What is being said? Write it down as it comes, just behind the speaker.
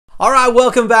All right,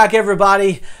 welcome back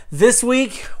everybody. This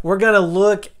week we're gonna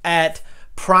look at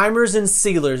primers and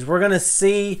sealers. We're gonna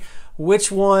see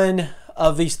which one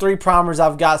of these three primers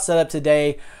I've got set up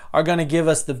today are gonna give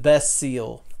us the best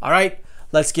seal. All right,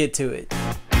 let's get to it.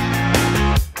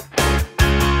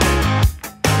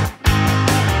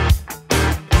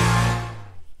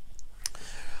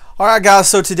 All right guys,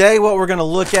 so today what we're gonna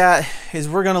look at is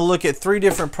we're gonna look at three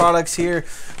different products here.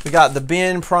 We got the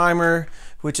Ben primer,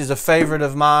 which is a favorite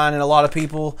of mine and a lot of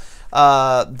people.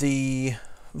 The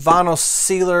vinyl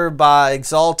sealer by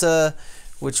Axalta,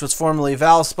 which was formerly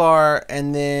Valspar,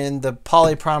 and then the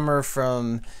poly primer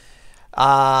from,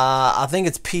 I think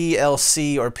it's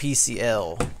PLC or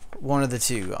PCL, one of the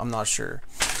two, I'm not sure.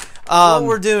 What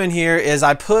we're doing here is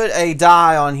I put a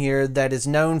dye on here that is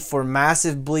known for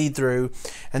massive bleed through,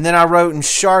 and then I wrote in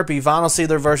Sharpie vinyl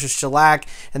sealer versus shellac,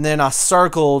 and then I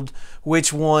circled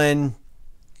which one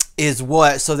is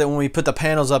what, so that when we put the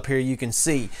panels up here you can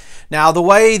see. Now the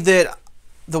way that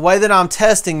I'm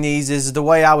testing these is the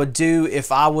way I would do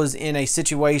if I was in a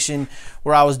situation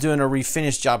where I was doing a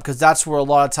refinish job, because that's where a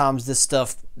lot of times this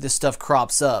stuff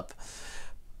crops up.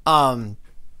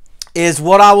 Is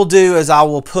what I will do is I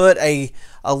will put a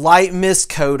light mist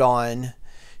coat on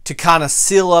to kind of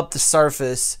seal up the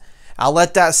surface. I'll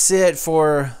let that sit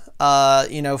for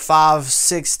you know, 5,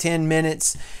 6, 10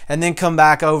 minutes, and then come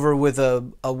back over with a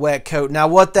wet coat. Now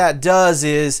what that does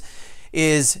is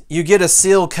you get a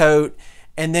seal coat,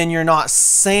 and then you're not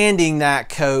sanding that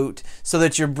coat so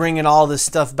that you're bringing all this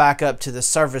stuff back up to the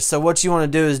surface. So what you want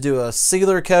to do is do a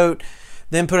sealer coat,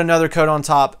 then put another coat on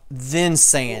top, then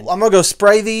sand. I'm gonna go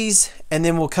spray these, and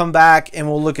then we'll come back and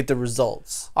we'll look at the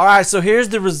results. All right, so here's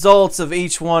the results of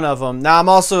each one of them. Now I'm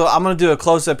gonna do a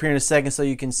close-up here in a second so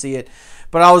you can see it,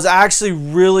 but I was actually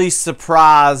really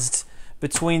surprised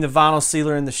between the vinyl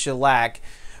sealer and the shellac.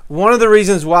 One of the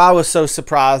reasons why I was so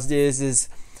surprised is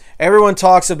everyone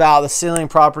talks about the sealing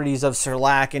properties of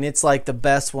shellac, and it's like the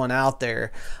best one out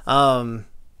there.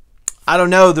 I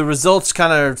don't know, the results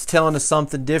kind of telling us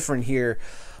something different here.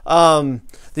 What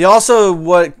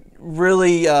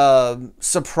really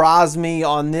surprised me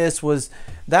on this was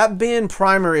that Ben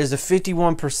primer is a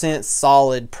 51%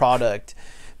 solid product.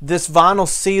 This vinyl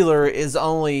sealer is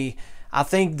only, I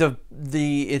think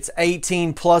it's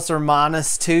 18 plus or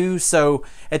minus 2, so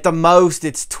at the most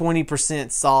it's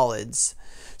 20% solids.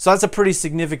 So that's a pretty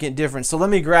significant difference. So let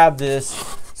me grab this.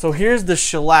 So here's the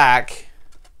shellac.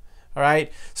 All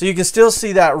right, so you can still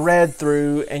see that red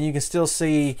through, and you can still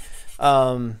see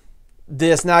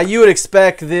this. Now you would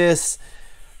expect this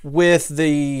with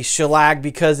the shellac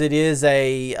because it is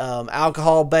a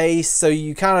alcohol base, so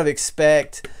you kind of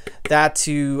expect that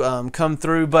to come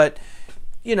through, but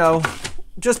you know,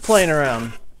 just playing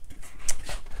around.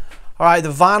 All right, the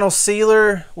vinyl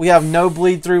sealer, we have no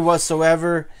bleed through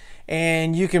whatsoever,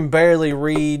 and you can barely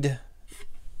read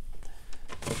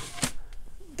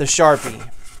the Sharpie.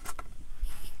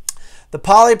 The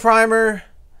poly primer,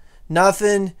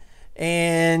 nothing,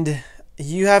 and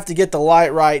you have to get the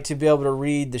light right to be able to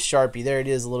read the Sharpie. There it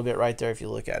is a little bit right there if you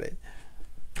look at it.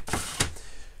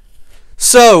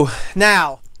 So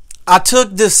now I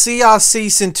took the CIC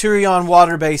Centurion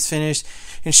water-based finish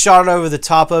and shot it over the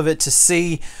top of it to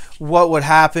see what would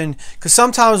happen, because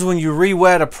sometimes when you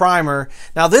re-wet a primer,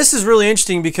 now this is really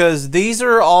interesting because these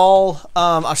are all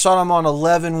I shot them on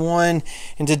 11/1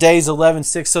 and today's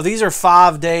 11/6, so these are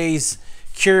 5 days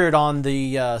cured on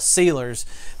the sealers.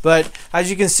 But as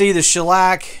you can see, the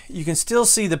shellac, you can still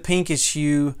see the pinkish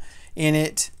hue in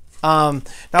it. Now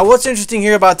what's interesting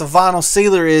here about the vinyl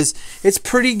sealer is it's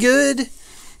pretty good.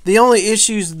 The only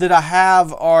issues that I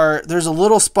have are there's a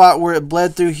little spot where it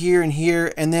bled through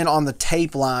here, and then on the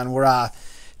tape line where I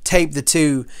taped the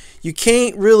two. You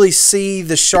can't really see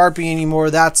the Sharpie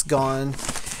anymore, that's gone.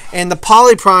 And the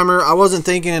poly primer, I wasn't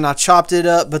thinking and I chopped it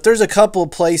up, but there's a couple of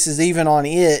places even on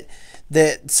it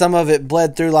that some of it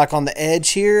bled through, like on the edge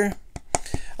here.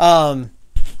 All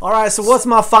right, so what's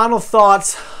my final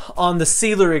thoughts on the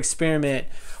sealer experiment?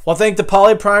 Well, I think the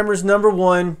poly primer is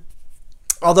 #1.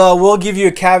 Although I will give you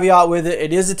a caveat with it.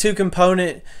 It is a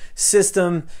 2-component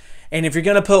system, and if you're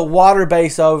going to put water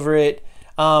base over it,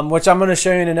 which I'm going to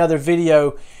show you in another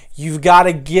video, you've got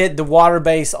to get the water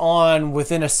base on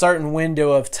within a certain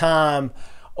window of time,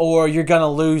 or you're going to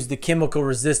lose the chemical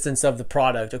resistance of the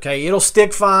product. Okay, it'll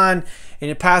stick fine and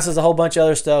it passes a whole bunch of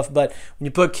other stuff, but when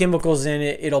you put chemicals in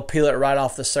it, it'll peel it right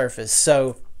off the surface.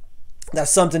 So that's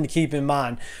something to keep in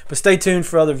mind. But stay tuned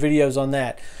for other videos on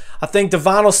that. I think the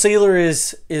vinyl sealer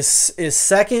is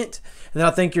second, and then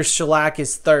I think your shellac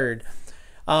is third.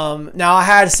 Now I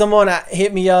had someone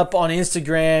hit me up on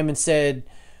Instagram and said,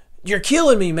 "You're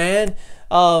killing me, man.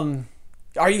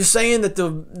 Are you saying that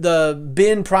the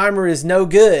bin primer is no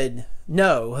good?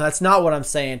 No, that's not what I'm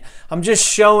saying. I'm just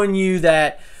showing you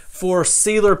that for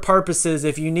sealer purposes,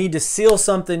 if you need to seal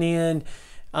something in,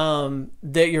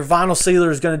 that your vinyl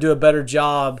sealer is going to do a better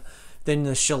job than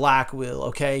the shellac will,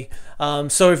 okay?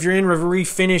 So if you're in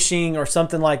refinishing or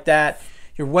something like that,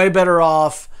 you're way better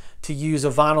off to use a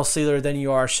vinyl sealer than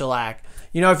you are shellac.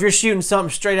 You know, if you're shooting something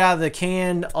straight out of the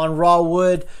can on raw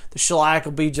wood, the shellac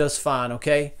will be just fine,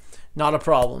 okay? Not a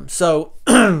problem. So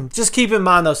just keep in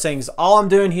mind those things. All I'm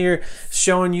doing here is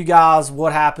showing you guys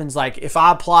what happens. Like if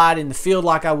I applied in the field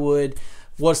like I would,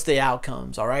 what's the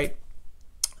outcomes, all right?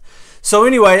 So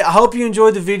anyway, I hope you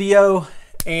enjoyed the video,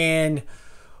 and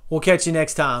we'll catch you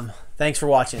next time. Thanks for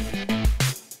watching.